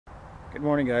Good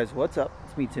morning, guys. What's up?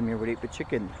 It's me, Tim, here with 8-Bit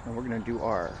Chicken, and we're going to do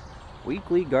our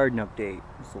weekly garden update.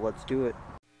 So let's do it.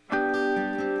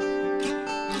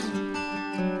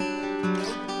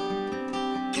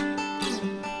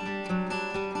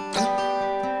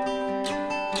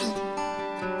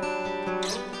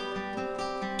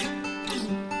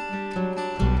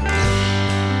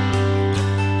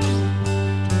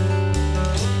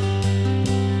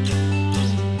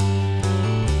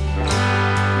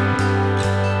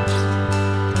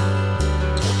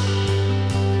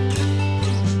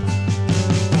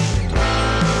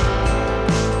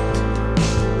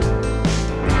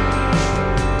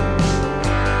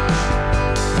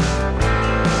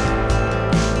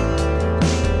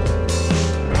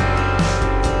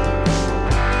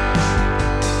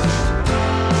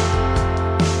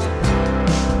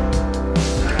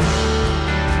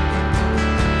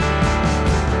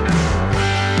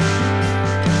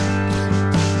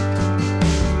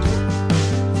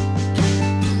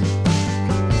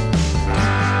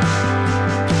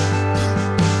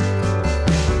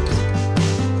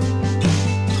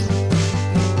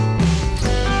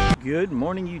 Good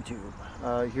morning,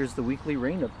 YouTube. Here's the weekly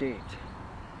rain update.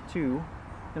 2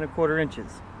 1/4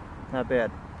 inches. Not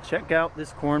bad. Check out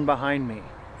this corn behind me.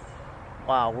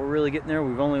 Wow, we're really getting there.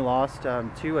 We've only lost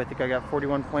 2. I think I got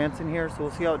 41 plants in here, so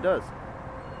we'll see how it does.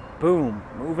 Boom.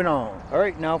 Moving on.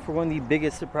 Alright, now for one of the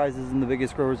biggest surprises and the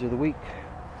biggest growers of the week.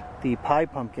 The pie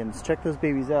pumpkins. Check those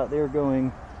babies out. They're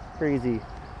going crazy.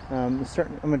 I'm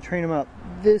going to train them out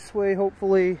this way,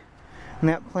 hopefully. And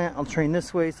that plant I'll train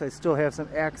this way, so I still have some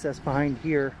access behind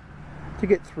here to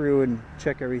get through and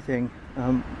check everything.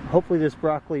 Hopefully this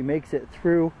broccoli makes it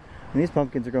through, and these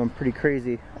pumpkins are going pretty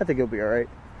crazy. I think it'll be alright.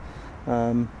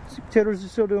 Sweet potatoes are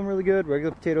still doing really good.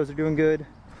 Regular potatoes are doing good.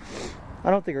 I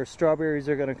don't think our strawberries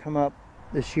are going to come up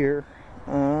this year.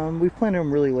 We planted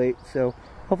them really late, so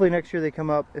hopefully next year they come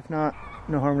up. If not,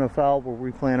 no harm, no foul. We'll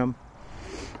replant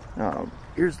them.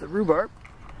 Here's the rhubarb.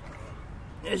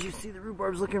 As you see, the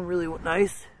rhubarb's looking really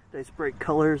nice. Nice bright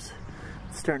colors.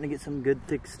 It's starting to get some good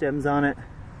thick stems on it.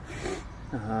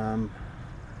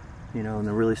 You know, and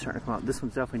they're really starting to come out. This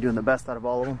one's definitely doing the best out of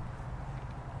all of them.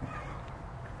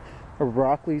 Our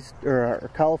broccolis, or our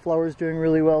cauliflower, is doing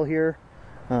really well here.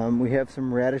 We have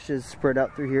some radishes spread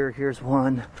out through here. Here's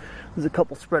one. There's a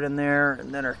couple spread in there.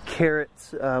 And then our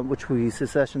carrots, which we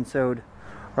succession sowed,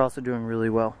 are also doing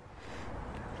really well.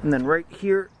 And then right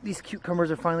here, these cucumbers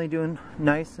are finally doing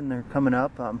nice, and they're coming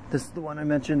up. This is the one I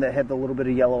mentioned that had the little bit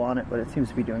of yellow on it, but it seems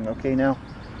to be doing okay now.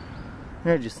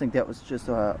 And I just think that was just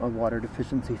a water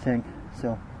deficiency thing.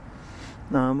 So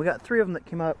we got 3 of them that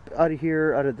came out of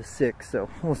here, out of the 6. So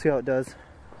we'll see how it does.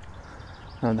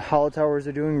 The hollow towers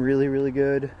are doing really, really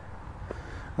good.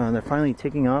 They're finally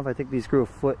taking off. I think these grew a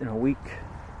foot in a week.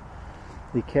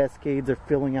 The cascades are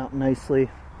filling out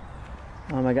nicely.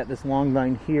 I got this long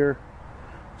vine here,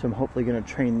 so I'm hopefully going to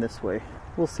train this way.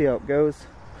 We'll see how it goes.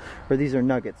 Or these are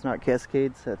nuggets, not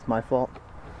cascades. That's my fault.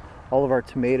 All of our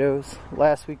tomatoes.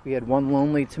 Last week we had one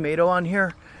lonely tomato on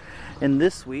here. And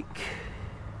this week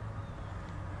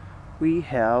we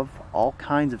have all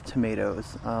kinds of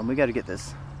tomatoes. We got to get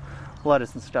this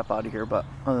lettuce and stuff out of here, but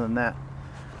other than that.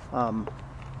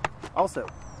 Also,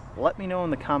 let me know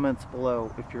in the comments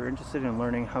below if you're interested in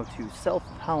learning how to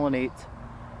self-pollinate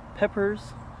peppers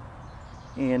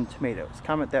and tomatoes.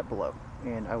 Comment that below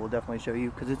and I will definitely show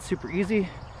you, because it's super easy,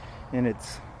 and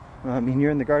it's I mean,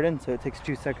 you're in the garden, so it takes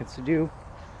 2 seconds to do,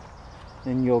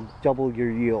 and you'll double your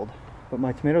yield. But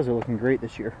my tomatoes are looking great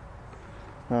this year.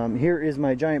 Here is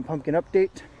my giant pumpkin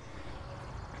update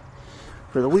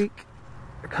for the week.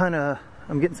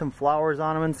 I'm getting some flowers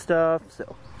on them and stuff,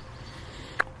 so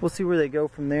we'll see where they go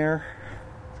from there.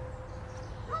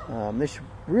 They should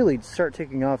really start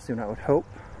taking off soon, I would hope.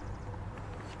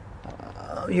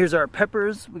 Here's our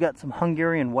peppers. We got some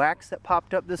Hungarian wax that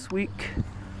popped up this week.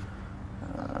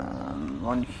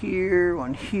 One here,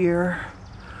 one here.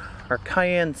 Our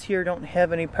cayennes here don't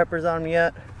have any peppers on them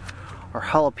yet. Our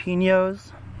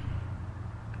jalapenos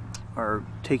are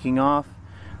taking off.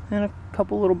 And a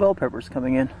couple little bell peppers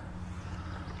coming in.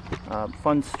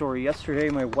 Fun story, yesterday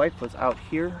my wife was out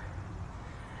here,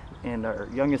 and our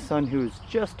youngest son, who's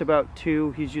just about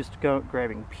 2, he's just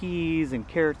grabbing peas and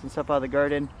carrots and stuff out of the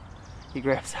garden. He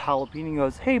grabs a jalapeno and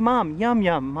goes, "Hey mom, yum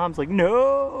yum." Mom's like,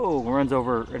 "No!" Runs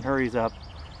over and hurries up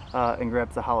and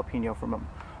grabs the jalapeno from him.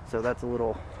 So that's a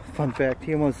little fun fact.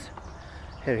 He almost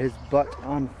had his butt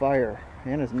on fire,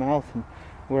 and his mouth and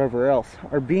whatever else.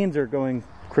 Our beans are going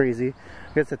crazy.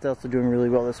 I guess that's also doing really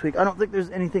well this week. I don't think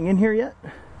there's anything in here yet.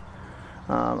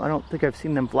 I don't think I've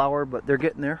seen them flower, but they're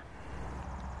getting there.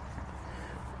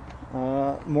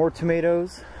 More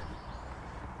tomatoes.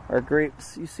 our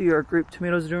grapes. You see our grape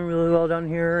tomatoes are doing really well down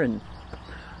here, and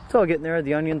it's all getting there.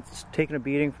 The onion's taking a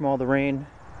beating from all the rain.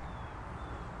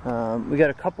 We got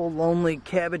a couple lonely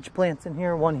cabbage plants in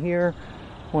here, one here,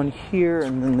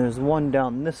 and then there's one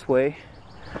down this way.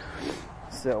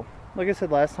 So, like I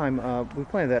said last time, we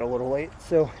planted that a little late,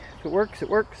 so if it works, it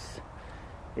works.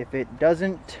 If it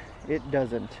doesn't, it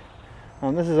doesn't.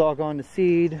 This is all gone to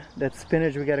seed. That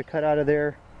spinach we got to cut out of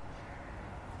there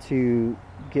to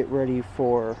get ready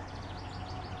for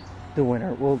the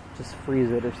winter. We'll just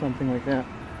freeze it or something like that.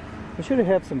 We should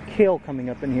have some kale coming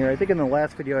up in here. I think in the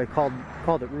last video I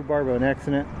called it rhubarb on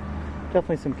accident.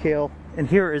 Definitely some kale. And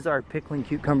here is our pickling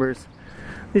cucumbers.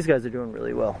 These guys are doing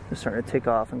really well. They're starting to take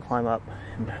off and climb up.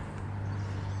 And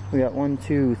we got 1,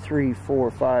 2, 3,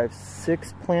 4, 5,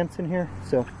 6 plants in here.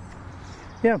 So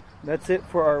yeah, that's it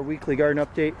for our weekly garden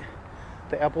update.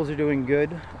 The apples are doing good.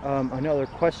 Another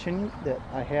question that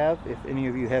I have, if any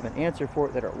of you have an answer for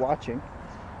it that are watching,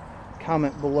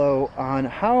 comment below on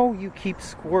how you keep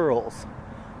squirrels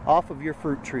off of your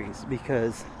fruit trees,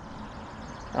 because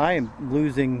I am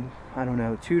losing, I don't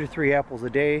know, 2 to 3 apples a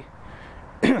day.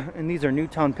 And these are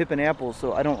Newtown Pippin apples,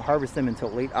 so I don't harvest them until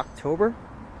late October,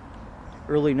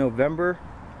 early November,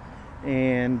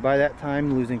 and by that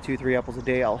time, losing 2-3 apples a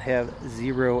day, I'll have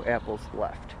 0 apples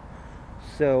left.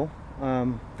 So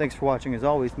thanks for watching. As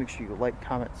always, make sure you like,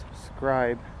 comment,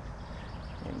 subscribe,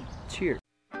 and cheers.